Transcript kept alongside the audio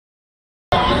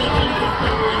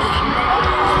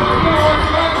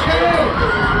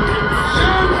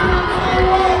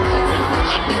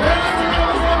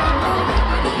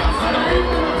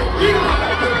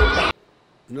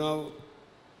Now,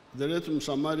 the late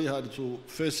Musamali had to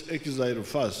face exile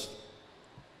first.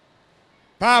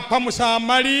 Papa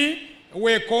Musamali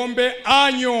wekombe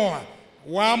anyoa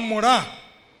wamura.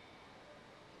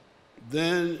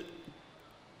 Then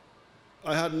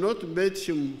I had not met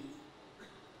him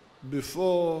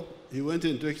before he went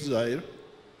into exile,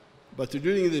 but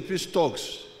during the peace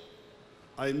talks,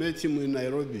 I met him in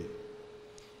Nairobi.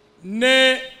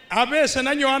 Ne abese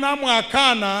nanyoana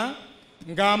mwakana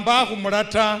ngamba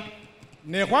kumurata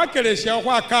ne kwakelesha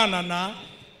kwakana na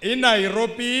in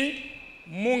Nairobi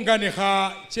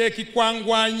munganiha cheki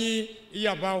kwangwanyi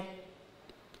iyabao.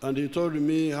 And he told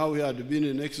me how he had been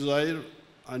in exile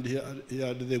and he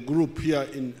had the group here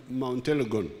in Mount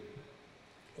Elgon.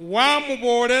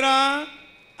 Wamuborera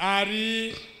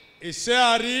ari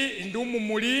iseari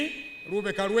indumumuli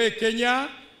Rube Kenya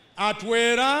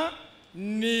atwera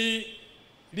ni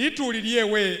lituli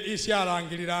liewe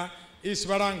isiarangirira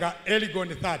isbaranga Elgon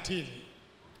 13.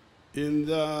 In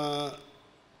the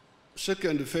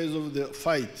second phase of the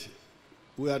fight,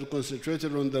 we had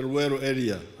concentrated on the Ruero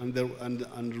area and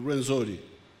Rwenzori.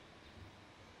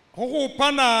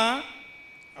 Hukupana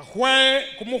hwe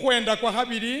kumukwenda kwa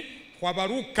habiri kwa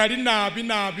baruka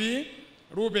nabi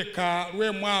Rubeka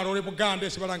rwe mwaro le Buganda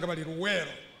isibaranga bali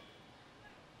Ruero.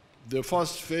 The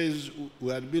first phase,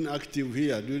 we had been active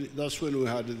here. That's when we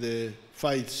had the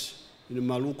fights in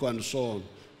Maluku and so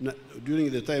on,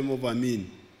 during the time of Amin.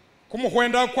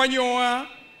 Kumukwenda kwa nyoa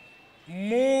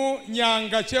mu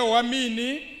nyanga cheo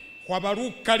Amini kwa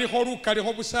baruka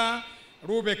liho busa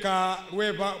Rubeka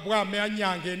rweba bwame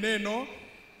anyange neno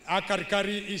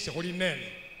akarikari isi huli neno.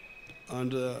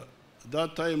 And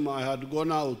that time I had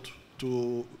gone out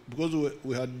because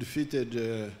we had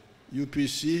defeated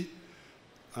UPC,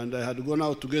 and I had gone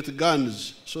out to get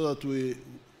guns so that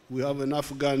we have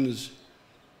enough guns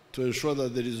to ensure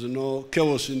that there is no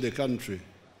chaos in the country.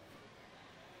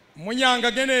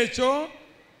 Munyanga genecho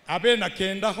abe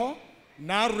nakendaho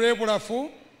na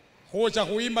rebulafu hocha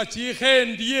huima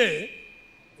chihendie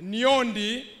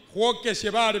nyondi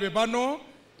huokeshe bale bebano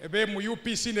ebe mu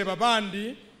UPC ne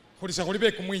babandi hulisa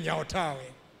hulibe kumwinya otawe.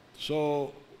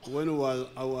 So when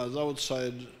I was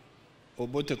outside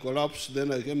Obote collapsed,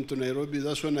 then I came to Nairobi.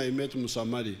 That's when I met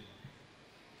Musamali.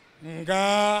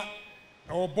 Nga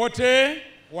Obote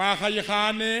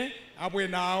wahayihane abwe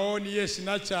nao niye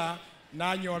sinacha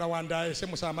nanyola wanda ese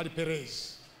Musamali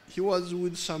Perez. He was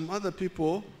with some other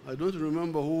people. I don't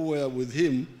remember who were with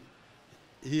him.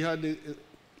 He had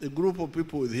a group of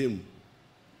people with him.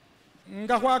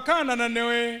 Nga wakana na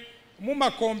newe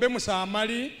mumakombe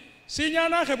Musamali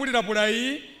sinyana khebulira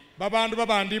bulayi babandu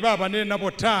babandi babane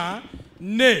nabota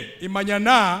ne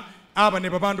imanyana abane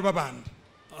babandu babandi.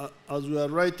 As we are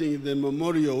writing the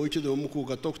memorial which the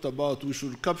Omukuka talked about, we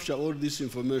should capture all this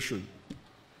information.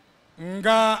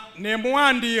 Nga ne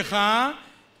muandikha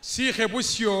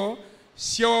sikhebusyo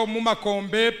syo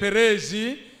mumakombe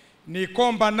Perezi ni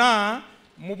komba na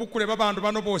mubukule babandu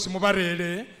bano bosi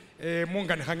mubarele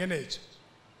munganikha ngenecho.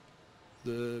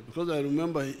 Because I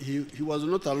remember he was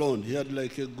not alone. He had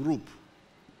like a group.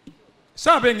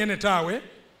 Sabe ngene tawe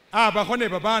abahone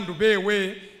babandu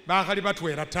bewe bakhali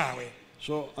batwera tawe.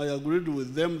 So I agreed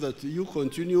with them that you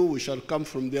continue, we shall come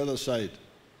from the other side.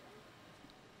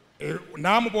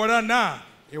 Namubola na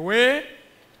ewe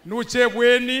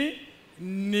nuchebweni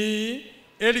ni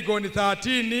Elgon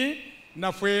 13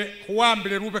 nafwe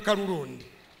huambile Rubeka Rurundi.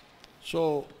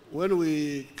 So when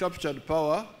we captured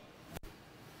power,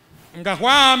 nga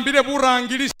huambile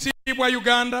burangilisi bwa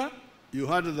Uganda, you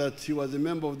heard that he was a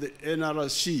member of the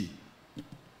NRC.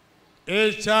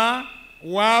 Echa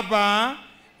waba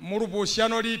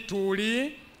murubushano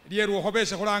lituli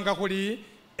lieruhobeshe kulanga kuli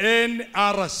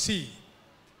NRC.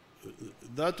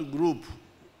 That group,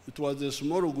 it was a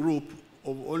small group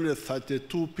of only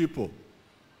 32 people.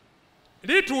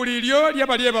 Lituli lyo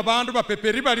lyabaliye babandu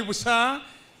bapeperi bali busa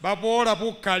babola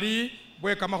bukali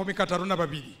bweka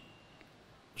 32.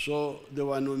 So they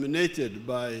were nominated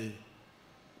by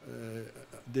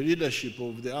the leadership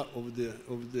of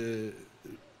the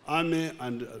army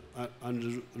and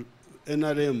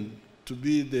NRM to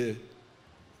be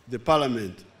the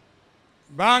parliament.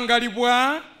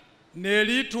 Bangalibwa ne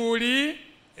lituli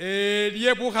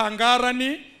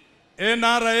lyebuhangarani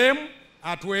NRM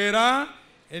atwera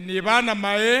ni bana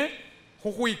mae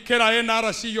hukuikera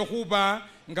NRC yokuba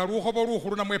ngaruhobo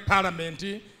ruhuru na mwe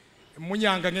parliament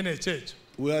munyanga ngene checho.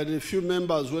 We had a few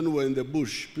members when we were in the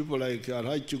bush, people like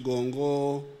Arhachi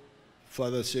Gongo,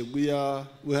 Father Seguya.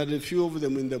 We had a few of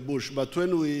them in the bush, but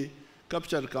when we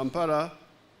captured Kampala,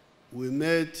 we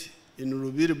met in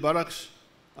Rubiri barracks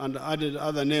and added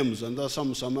other names, and that's how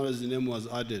Musamali's name was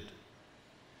added.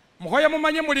 Mukhoya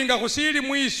mumanye mulinga khusili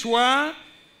mwiswa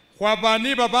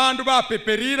khwabani babandu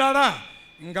bapeperilala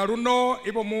nga luno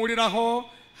ibo muwulilakho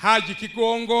Haji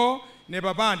Kigongo ne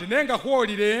babandi nenga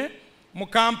khwolile mu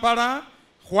Kampala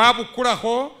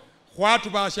khwabukulakho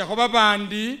khwatubashakho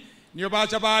babandi niyo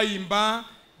bacha bayimba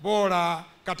bola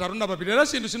kataruna babirela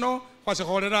sindu sino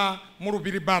khwasikholera mu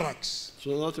Rubiri Barracks.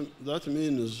 So that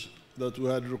means that we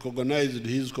had recognized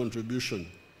his contribution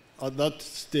at that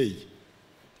stage.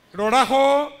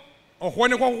 Lolakho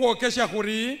okhwone kwa khwokesha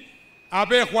khuri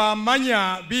abe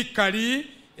khwamanya bikali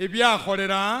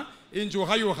ebyakholera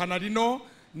injukha yokhana lino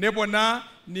nebona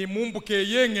ni mumbuke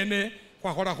yengene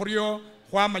khwakhola khuryo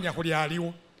khwamanya khuli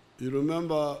aliwo. You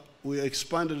remember we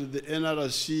expanded the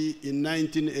NRC in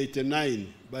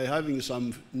 1989 by having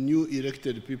some new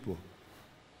elected people.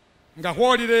 Nga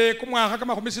khwolile kumwakha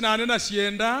kamakhumi sinane na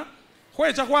sienda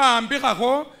khwecha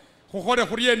khwambikhakho khukhole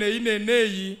khuriene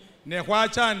ineneyi ne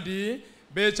khwachandi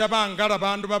becha bangala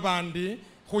bandu babandi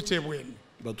khuchebweni.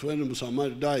 But when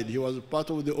Musamali died, he was part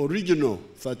of the original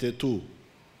 32.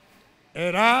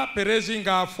 Era Perez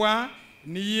ngafwa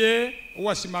niye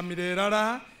uwasimamile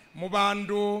elala mu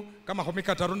bandu kamakhumi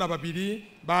kataru na babili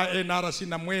ba NRC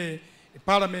namwe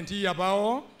parliament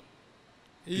yabao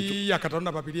iya kataru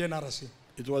na babili NRC.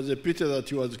 It was a pity that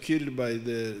he was killed by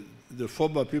the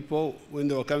Foba people when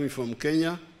they were coming from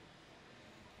Kenya.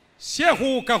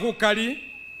 Shehu kahukali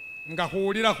nga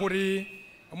khulila khuri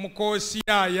mukosi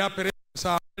ya Perez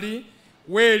Musamali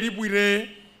welibwire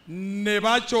ne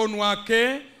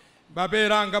bachonwake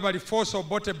baberanga bali force of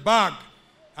bote bag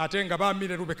atenga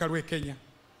bamile Lubeka lwe Kenya.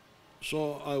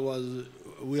 So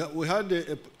we had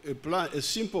a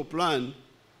simple plan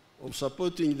of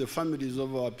supporting the families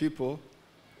of our people,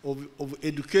 of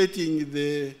educating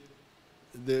the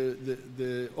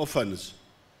orphans.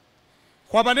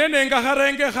 Khwabanene nga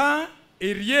kharengeha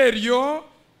irieryo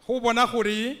khubona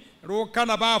khuri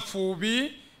rukana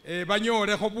bafubi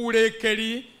banyole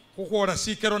khobulekeli khukhora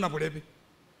sikero na bulebe.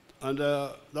 And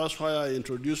that's why I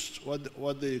introduced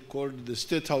what they called the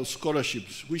State House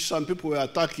scholarships, which some people were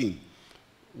attacking.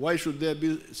 Why should there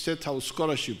be State House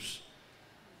scholarships?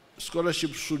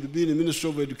 Scholarships should be in the Ministry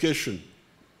of Education,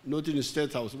 not in the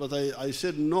State House. But I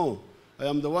said no. I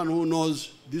am the one who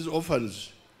knows these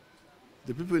orphans.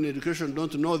 The people in education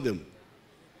don't know them.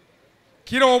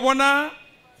 Kilo obona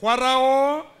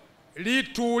khwarao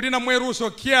lituli na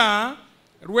mweruso kya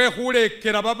lwe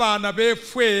khulekela babana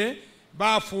befwe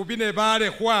bafubi ne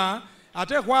balekhwa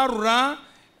ate khwarura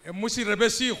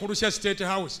musirebesi khurusha State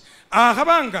House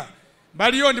akhabanga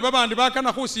baliyo ndi babandi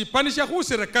bakana khusipanisha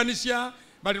khusirekanishya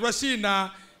bali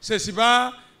lwasina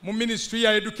sesiba mu Ministry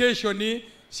ya Education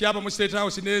siaba mu State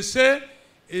House nese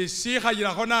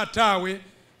sikhayilakho natawe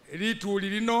lituli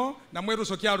lino na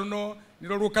mweruso kya luno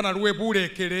nilo lukana luwe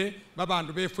bulekele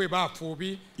babandu befwe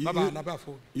bafubi babana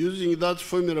bafubi. Using that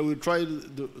formula we tried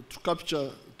to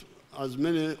capture as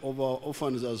many of our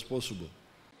orphans as possible.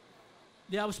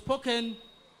 They have spoken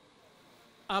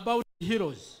about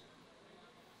heroes,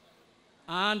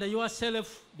 and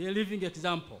yourself the living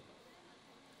example.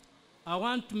 I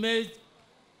want to make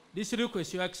this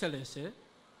request, Your Excellency,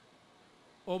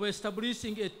 of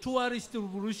establishing a tourist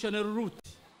revolutionary route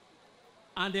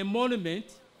and a monument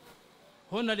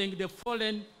honoring the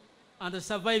fallen and the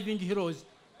surviving heroes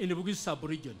in the Bugis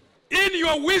sub-region. In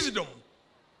your wisdom,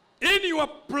 in your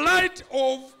plight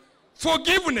of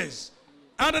forgiveness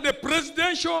under the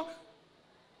presidential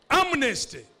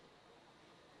amnesty,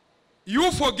 you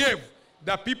forgave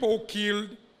the people who killed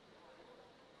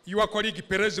your colleague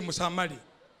Perez Musamali.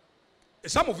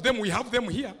 Some of them, we have them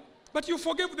here, but you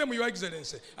forgave them, Your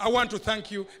Excellency. I want to thank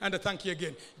you and thank you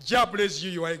again. God bless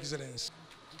you, Your Excellency.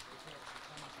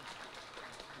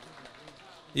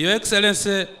 Your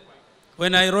Excellency,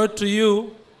 when I wrote to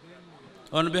you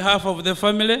on behalf of the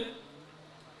family,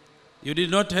 you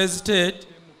did not hesitate.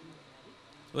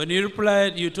 When you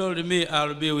replied, you told me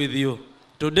I'll be with you.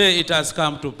 Today it has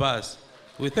come to pass.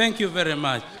 We thank you very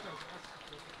much.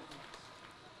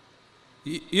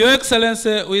 Your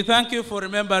Excellency, we thank you for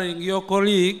remembering your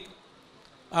colleague,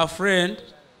 a friend,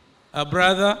 a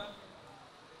brother.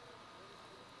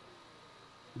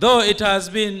 Though it has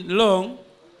been long,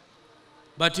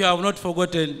 but you have not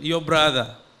forgotten your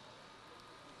brother.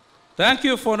 Thank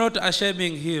you for not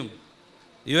ashaming him,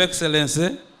 Your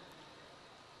Excellency.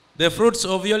 The fruits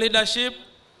of your leadership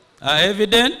are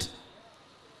evident,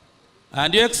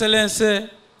 and Your Excellency,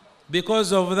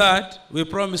 because of that, we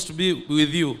promise to be with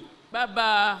you.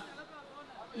 Baba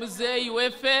Mzee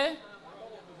wefe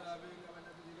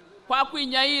kwa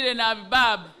kwinyayire na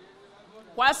baba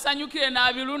kwasanyukire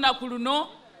na biluna kuluno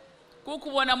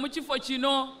kukubona mu kifo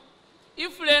kino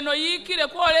ifuleno yikire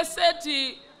kwole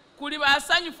seti kuli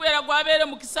basanyufu era gwabere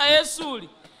mukisa Yesuli.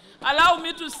 Allow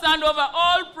me to stand over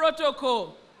all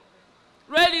protocol.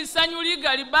 Really sanyu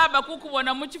ligali baba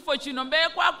kukubona mu kifo kino mbe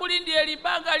kwa kulindira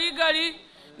libaga ligali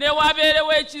ne wabere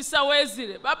wekisa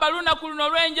wezire. Baba luna kuluno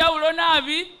lwenjawulo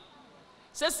nabi.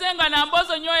 Sesenga na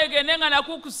mbozo nyoyegenenga na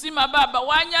kukusima baba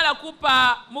wanyala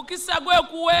kupa mukisa gwe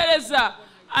kuweleza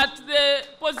at the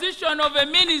position of a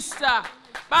minister.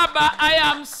 Baba, I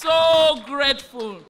am so grateful.